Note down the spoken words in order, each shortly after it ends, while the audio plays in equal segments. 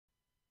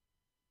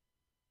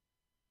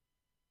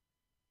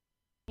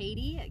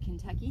Katie at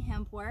Kentucky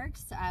Hemp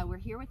Works. We're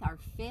here with our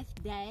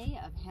 5th day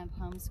of hemp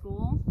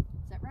homeschool.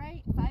 Is that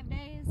right? 5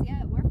 days?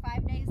 Yeah, we're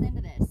 5 days into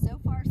this. So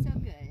far, so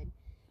good.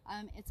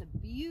 It's a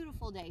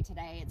beautiful day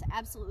today. It's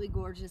absolutely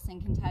gorgeous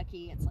in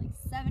Kentucky. It's like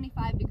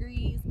 75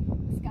 degrees.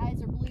 The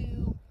skies are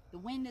blue. The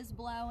wind is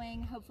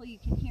blowing. Hopefully you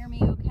can hear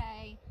me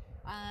okay.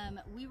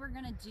 We were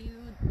going to do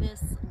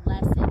this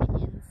lesson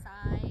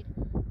inside,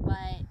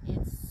 but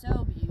it's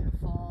so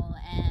beautiful,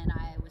 and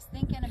I was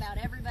thinking about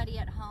everybody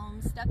at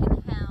home stuck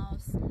in the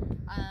house.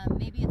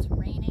 Maybe it's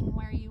raining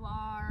where you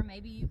are.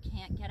 Maybe you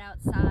can't get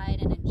outside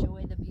and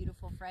enjoy the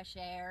beautiful fresh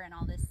air and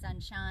all this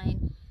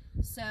sunshine.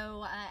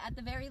 So at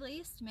the very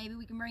least, maybe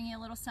we can bring you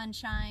a little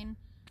sunshine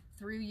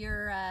through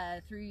your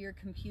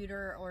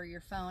computer or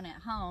your phone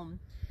at home.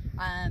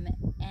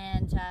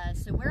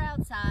 So we're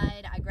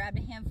outside. I grabbed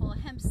a handful of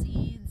hemp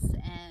seeds,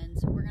 and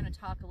we're going to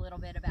talk a little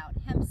bit about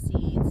hemp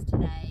seeds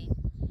today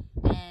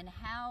and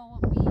how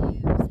we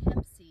use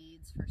hemp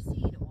seeds for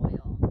seed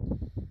oil.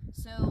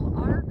 So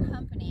our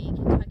company,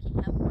 Kentucky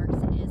Hemp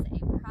Works, is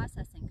a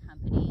processing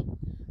company,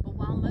 but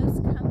while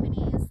most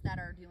companies that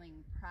are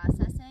doing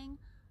processing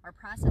are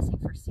processing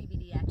for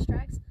CBD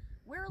extracts,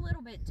 we're a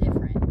little bit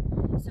different.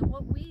 So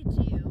what we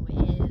do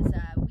is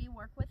we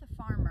work with a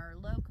farmer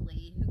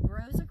locally who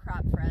grows a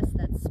crop for us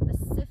that's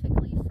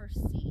specifically for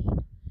seed.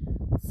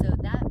 So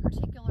that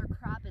particular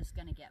crop is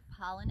going to get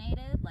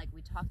pollinated, like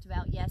we talked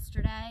about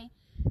yesterday.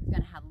 It's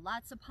going to have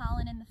lots of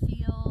pollen in the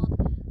field,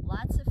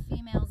 lots of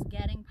females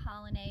getting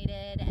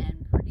pollinated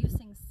and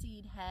producing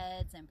seed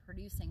heads and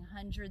producing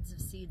hundreds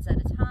of seeds at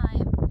a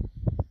time.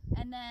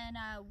 And then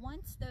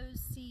once those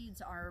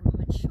seeds are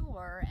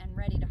mature and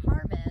ready to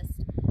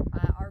harvest,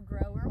 our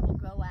grower will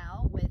go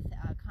out with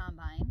a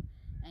combine,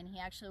 and he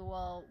actually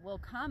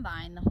will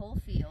combine the whole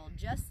field,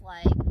 just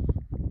like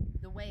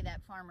the way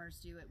that farmers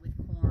do it with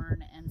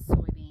corn and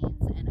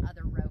soybeans and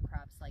other row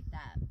crops like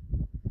that.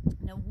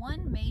 Now,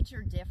 one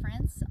major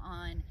difference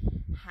on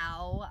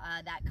how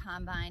that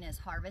combine is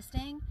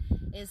harvesting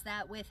is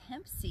that with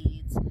hemp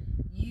seeds,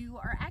 you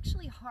are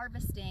actually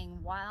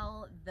harvesting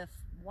while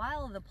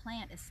the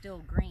plant is still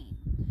green.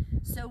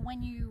 So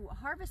when you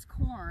harvest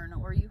corn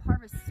or you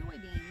harvest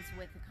soybeans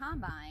with the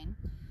combine,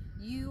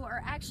 you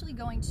are actually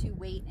going to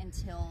wait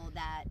until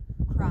that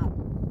crop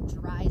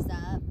dries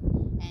up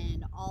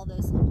and all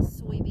those little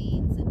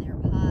soybeans and their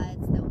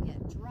pods, they'll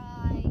get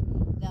dry,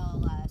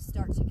 they'll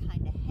start to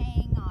kind of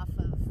hang off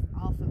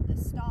of the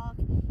stalk,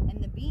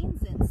 and the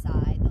beans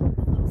inside, the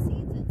little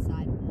seeds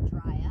inside, will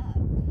dry up.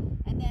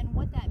 And then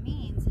what that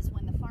means is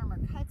when the farmer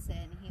cuts it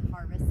and he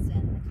harvests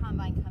and the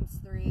combine comes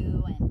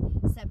through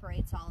and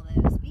separates all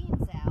those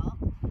beans out,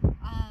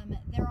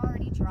 they're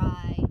already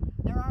dry,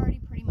 they're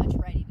already pretty much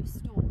ready to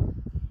store.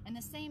 And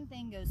the same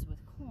thing goes with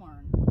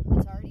corn.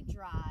 It's already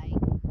dry.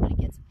 When it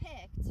gets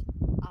picked,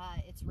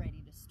 it's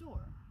ready to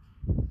store.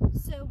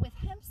 So with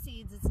hemp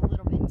seeds, it's a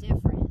little bit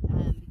different.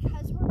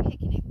 Because we're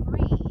picking it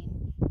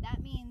green,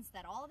 that means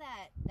that all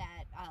that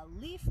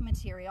leaf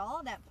material,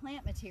 all that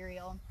plant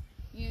material,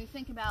 you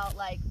think about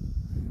like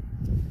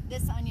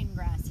this onion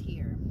grass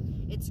here.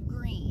 It's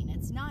green,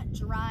 it's not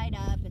dried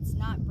up, it's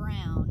not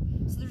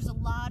brown, so there's a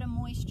lot of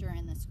moisture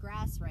in this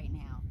grass right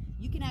now.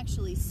 You can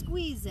actually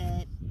squeeze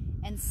it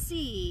and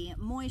see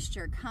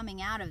moisture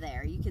coming out of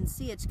there. You can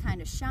see it's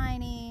kind of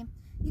shiny.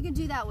 You can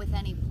do that with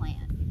any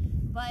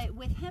plant. But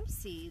with hemp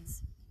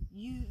seeds,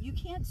 you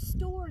can't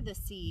store the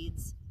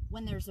seeds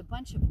when there's a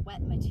bunch of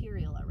wet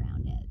material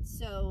around it.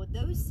 So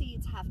those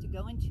seeds have to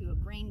go into a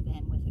grain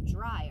bin with a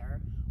dryer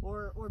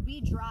or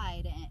be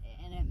dried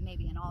in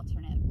maybe an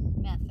alternate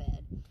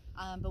method.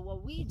 But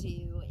what we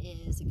do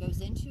is it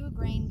goes into a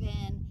grain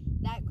bin.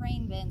 That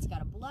grain bin's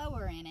got a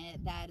blower in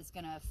it that is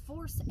going to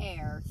force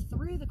air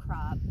through the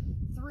crop,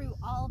 through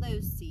all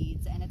those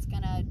seeds, and it's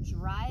going to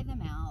dry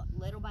them out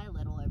little by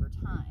little over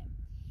time.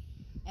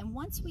 And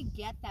once we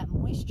get that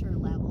moisture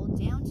level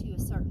down to a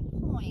certain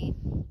point,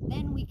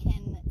 then we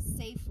can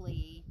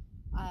safely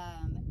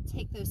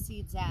take those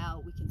seeds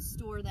out. We can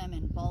store them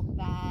in bulk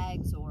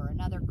bags or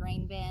another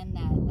grain bin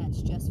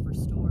that's just for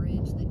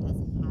storage that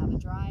doesn't have a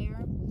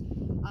dryer.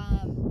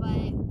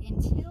 But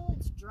until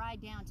it's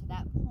dried down to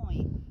that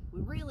point,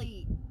 we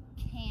really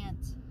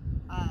can't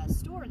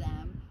store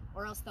them,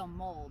 or else they'll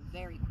mold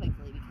very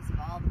quickly because of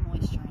all the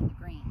moisture in the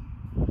green.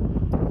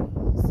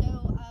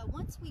 So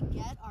once we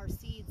get our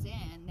seeds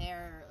in,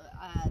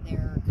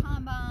 they're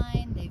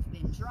combined, they've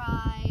been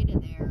dried,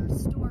 they're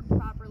stored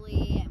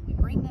properly, and we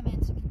bring them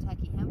into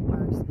Kentucky Hemp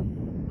Works.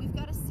 We've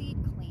got a seed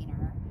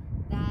cleaner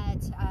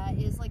that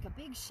is like a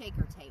big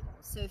shaker table.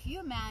 So if you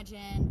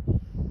imagine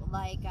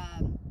like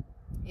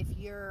if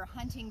you're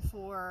hunting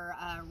for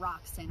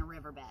rocks in a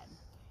riverbed,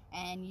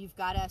 and you've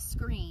got a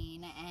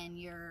screen and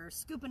you're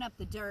scooping up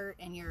the dirt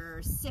and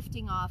you're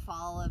sifting off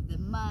all of the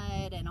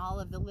mud and all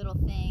of the little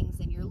things,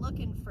 and you're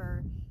looking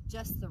for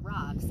just the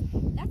rocks,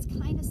 that's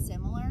kind of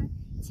similar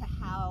to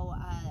how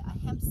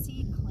a hemp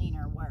seed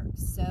cleaner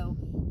works. So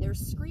there's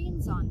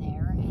screens on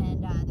there,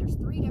 and there's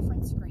 3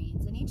 different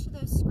screens, and each of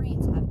those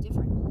screens have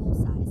different hole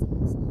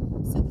sizes.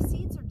 So the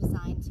seeds are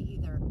designed to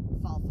either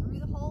fall through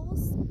the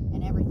holes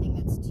and everything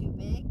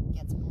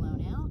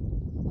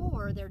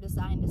or they're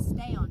designed to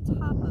stay on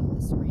top of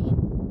the screen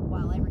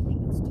while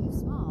everything that's too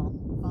small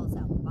falls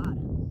out the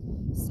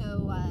bottom.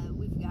 So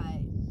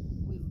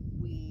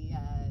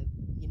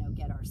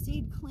get our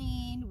seed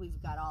cleaned.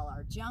 We've got all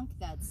our junk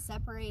that's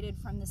separated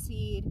from the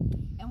seed.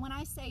 And when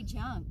I say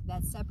junk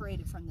that's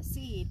separated from the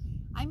seed,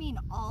 I mean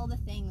all the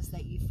things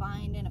that you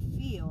find in a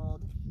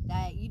field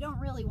that you don't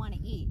really want to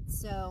eat.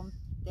 So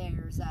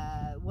there's,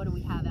 what do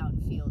we have out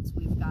in fields?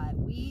 We've got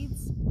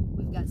weeds,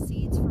 we've got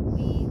seeds from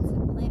weeds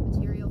and plant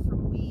material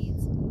from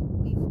weeds.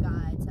 We've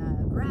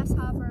got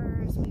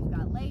grasshoppers, we've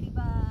got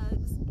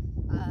ladybugs,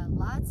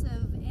 lots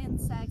of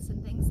insects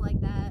and things like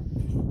that.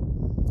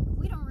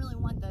 We don't really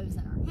want those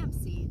in our hemp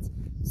seeds.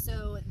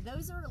 So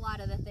those are a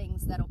lot of the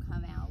things that'll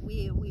come out.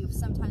 We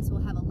sometimes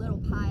will have a little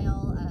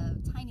pile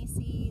of tiny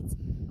seeds,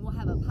 and we'll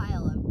have a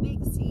pile of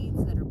big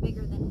seeds that are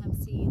bigger than hemp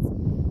seeds,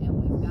 and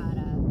we've got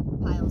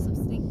piles of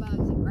stink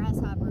bugs and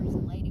grasshoppers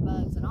and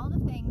ladybugs and all the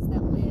things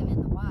that live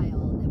in the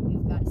wild that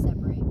we've got to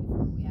separate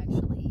before we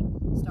actually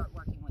start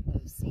working with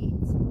those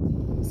seeds.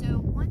 So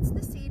once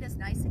the seed is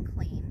nice and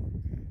clean,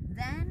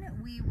 then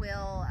we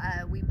will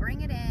we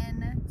bring it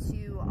in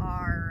to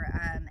our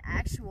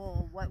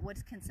actual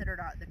what's considered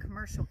the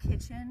commercial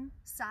kitchen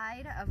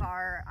side of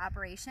our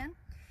operation.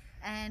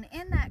 And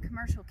in that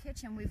commercial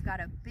kitchen, we've got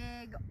a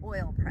big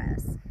oil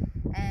press.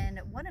 And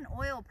what an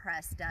oil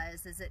press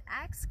does is it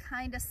acts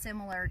kind of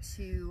similar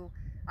to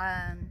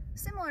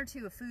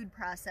a food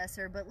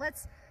processor. But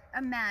let's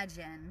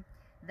imagine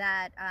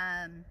that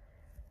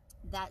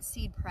that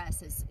seed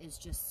press is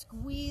just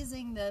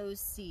squeezing those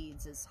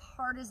seeds as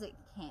hard as it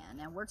can.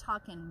 And we're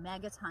talking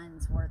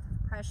megatons worth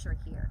of pressure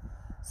here.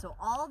 So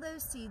all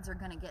those seeds are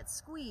going to get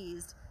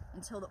squeezed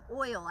until the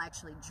oil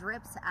actually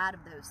drips out of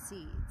those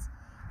seeds.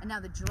 And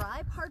now the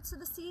dry parts of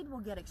the seed will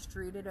get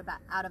extruded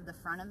out of the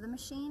front of the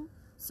machine.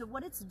 So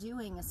what it's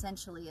doing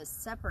essentially is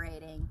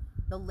separating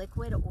the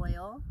liquid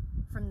oil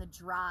from the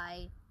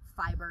dry,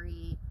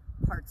 fibery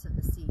parts of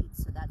the seed.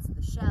 So that's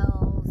the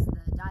shells,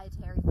 the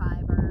dietary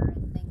fiber,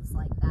 and things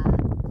like that.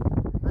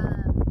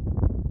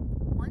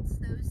 Once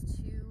those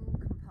two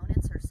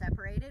components are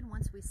separated,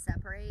 once we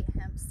separate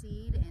hemp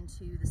seed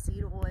into the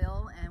seed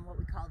oil and what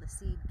we call the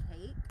seed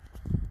cake,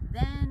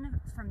 then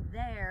from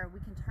there we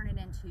can turn it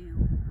into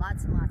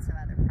lots and lots of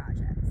other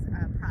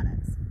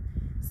products.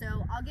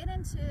 So I'll get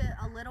into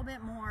a little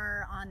bit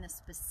more on the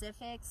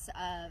specifics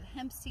of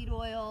hemp seed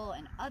oil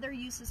and other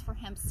uses for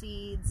hemp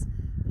seeds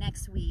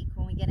next week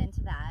when we get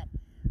into that.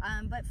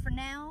 But for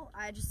now,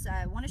 I just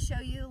want to show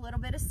you a little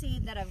bit of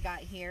seed that I've got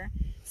here.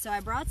 So I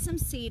brought some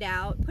seed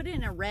out, put it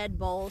in a red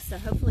bowl, so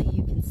hopefully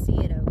you can see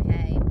it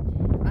okay.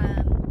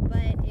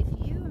 But if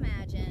you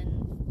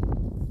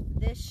imagine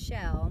this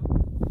shell,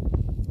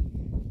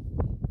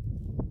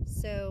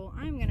 so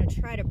I'm going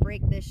to try to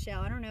break this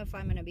shell. I don't know if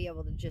I'm going to be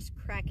able to just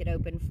crack it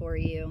open for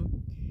you.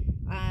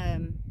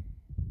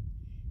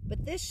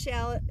 But this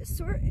shell,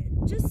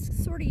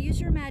 just sort of use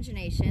your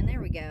imagination.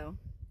 There we go.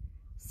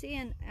 See,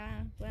 and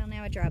well,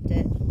 now I dropped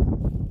it.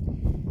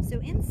 So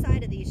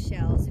inside of these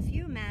shells, if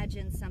you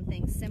imagine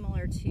something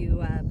similar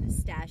to a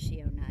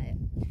pistachio nut.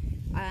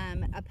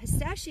 A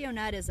pistachio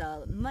nut is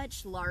a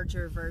much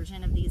larger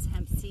version of these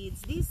hemp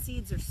seeds. These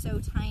seeds are so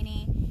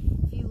tiny.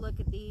 If you look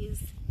at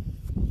these,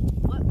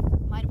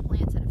 might have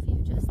planted a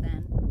few just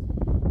then.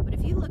 But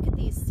if you look at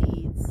these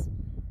seeds,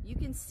 you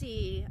can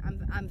see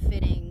I'm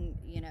fitting,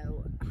 you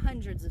know,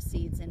 hundreds of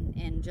seeds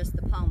in just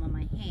the palm of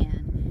my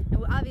hand.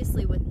 Now,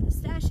 obviously with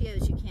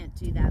pistachios you can't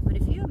do that, but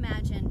if you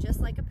imagine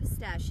just like a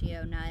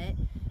pistachio nut,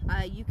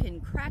 you can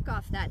crack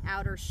off that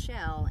outer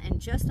shell, and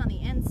just on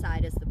the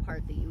inside is the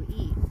part that you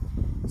eat.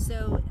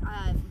 So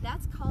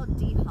that's called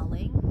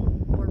dehulling,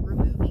 or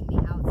removing the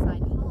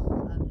outside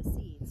hull of the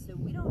seeds. So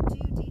we don't do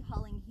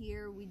dehulling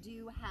here. We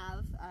do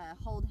have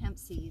hulled hemp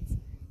seeds,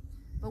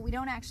 but we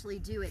don't actually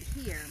do it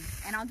here.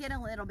 And I'll get a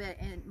little bit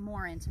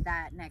more into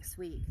that next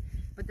week.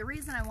 But the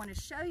reason I want to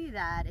show you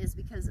that is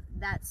because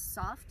that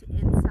soft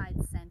inside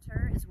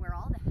center is where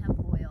all the hemp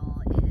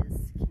oil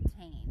is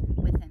contained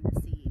within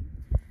the seed.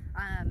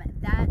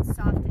 That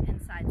soft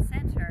inside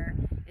center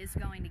is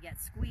going to get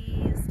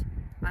squeezed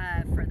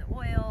for the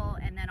oil,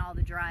 and then all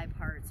the dry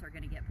parts are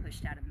going to get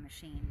pushed out of the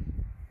machine.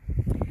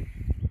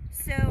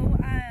 So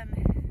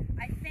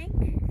I think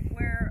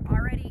we're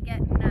already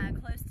getting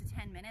close to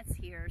 10 minutes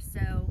here,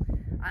 so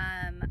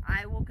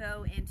I will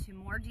go into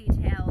more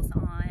details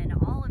on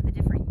all of the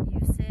different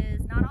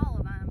uses, not all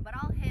of them, but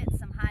I'll hit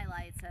some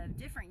highlights of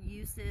different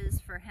uses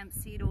for hemp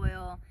seed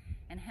oil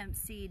and hemp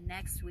seed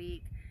next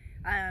week.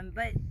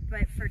 But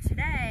for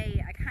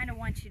today, I kind of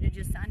want you to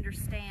just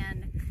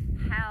understand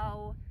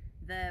how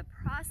the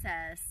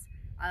process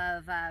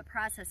of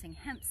processing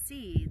hemp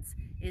seeds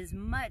is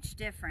much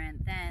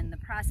different than the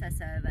process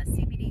of a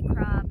CBD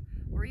crop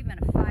or even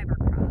a fiber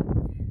crop.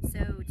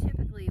 So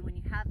typically when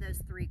you have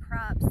those three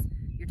crops,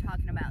 you're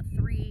talking about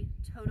three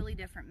totally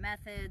different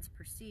methods,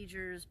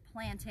 procedures,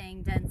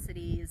 planting,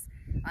 densities.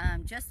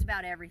 Just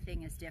about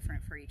everything is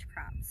different for each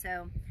crop.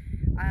 So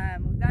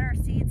we've got our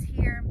seeds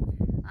here.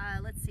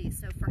 Let's see,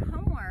 so for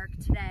homework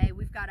today,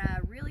 we've got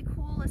a really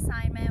cool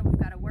assignment. We've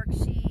got a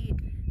worksheet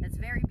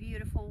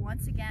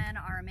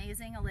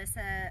amazing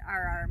Alyssa,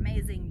 our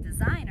amazing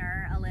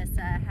designer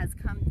Alyssa, has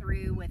come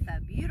through with a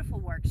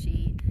beautiful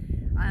worksheet.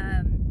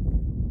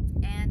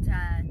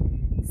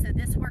 So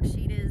this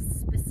worksheet is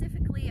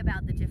specifically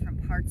about the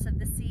different parts of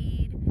the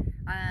seed.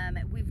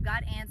 We've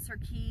got answer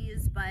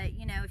keys, but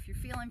you know, if you're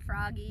feeling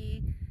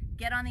froggy,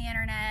 get on the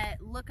internet,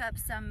 look up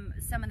some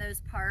of those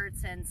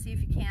parts and see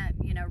if you can't,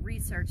 you know,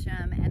 research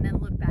them, and then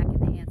look back at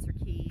the answer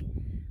key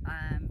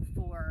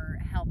for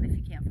help if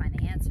you can't find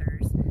the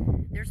answers.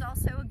 There's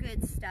also a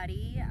good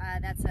study,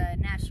 that's a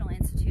National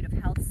Institute of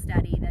Health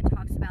study that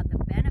talks about the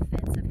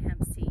benefits of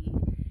hemp seed,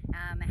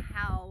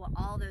 how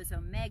all those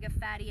omega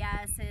fatty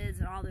acids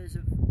and all those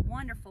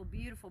wonderful,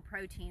 beautiful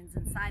proteins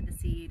inside the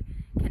seed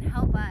can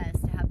help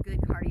us to have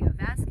good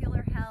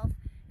cardiovascular health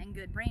and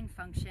good brain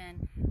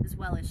function, as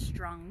well as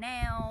strong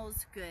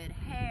nails, good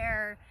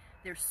hair.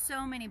 There's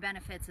so many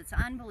benefits, it's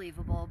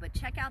unbelievable. But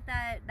check out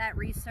that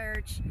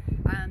research.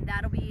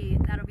 That'll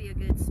be a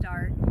good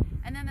start.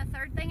 And then the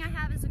third thing I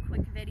have is a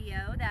quick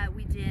video that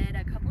we did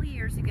a couple of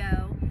years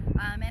ago,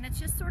 and it's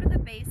just sort of the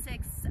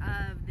basics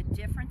of the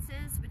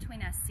differences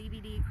between a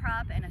CBD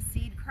crop and a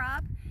seed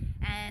crop.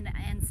 And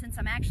since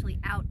I'm actually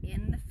out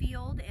in the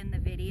field in the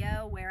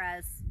video,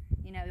 whereas,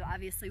 you know,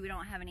 obviously we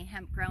don't have any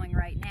hemp growing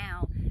right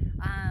now,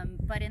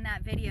 but in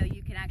that video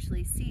you can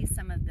actually see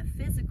some of the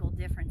physical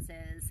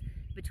differences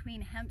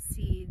between a hemp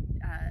seed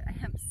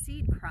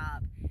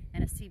crop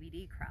and a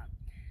CBD crop.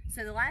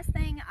 So the last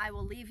thing I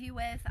will leave you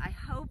with, I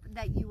hope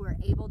that you were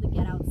able to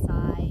get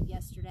outside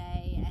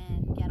yesterday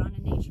and get on a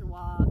nature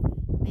walk,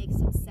 make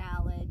some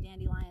salad,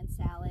 dandelion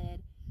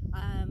salad.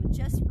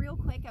 Just real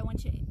quick, I want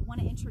to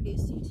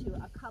introduce you to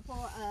a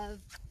couple of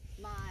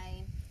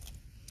my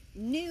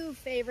new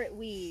favorite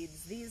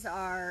weeds. These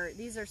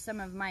are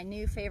some of my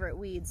new favorite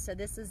weeds. So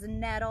this is a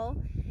nettle,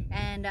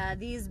 and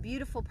these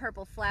beautiful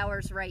purple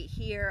flowers right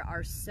here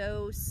are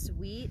so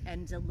sweet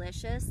and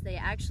delicious. They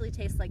actually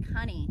taste like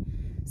honey.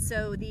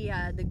 So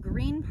the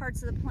green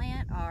parts of the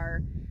plant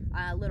are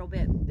a little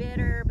bit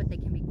bitter, but they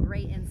can be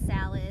great in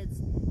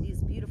salads.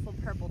 These beautiful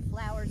purple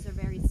flowers are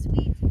very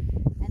sweet.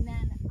 And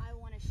then I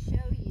want to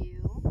show you,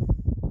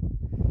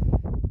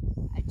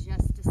 I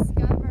just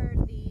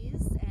discovered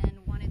these and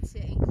wanted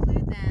to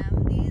include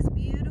them. These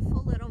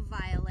beautiful little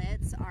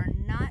violets are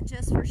not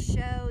just for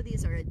show,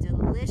 these are a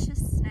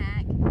delicious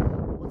snack.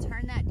 We'll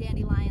turn that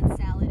dandelion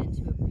salad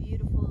into a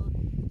beautiful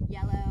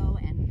yellow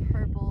and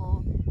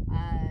purple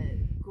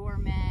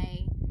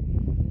gourmet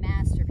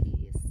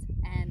masterpiece.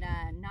 And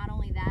not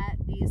only that,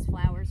 these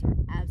flowers are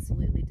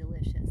absolutely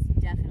delicious.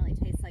 Definitely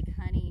tastes like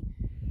honey.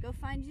 Go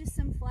find you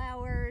some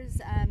flowers.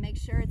 Make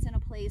sure it's in a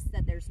place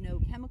that there's no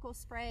chemical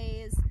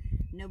sprays.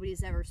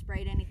 Nobody's ever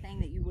sprayed anything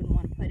that you wouldn't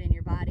want to put in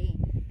your body,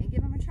 and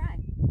give them a try.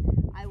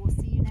 I will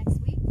see you next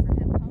week for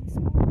Hemp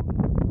Homeschool.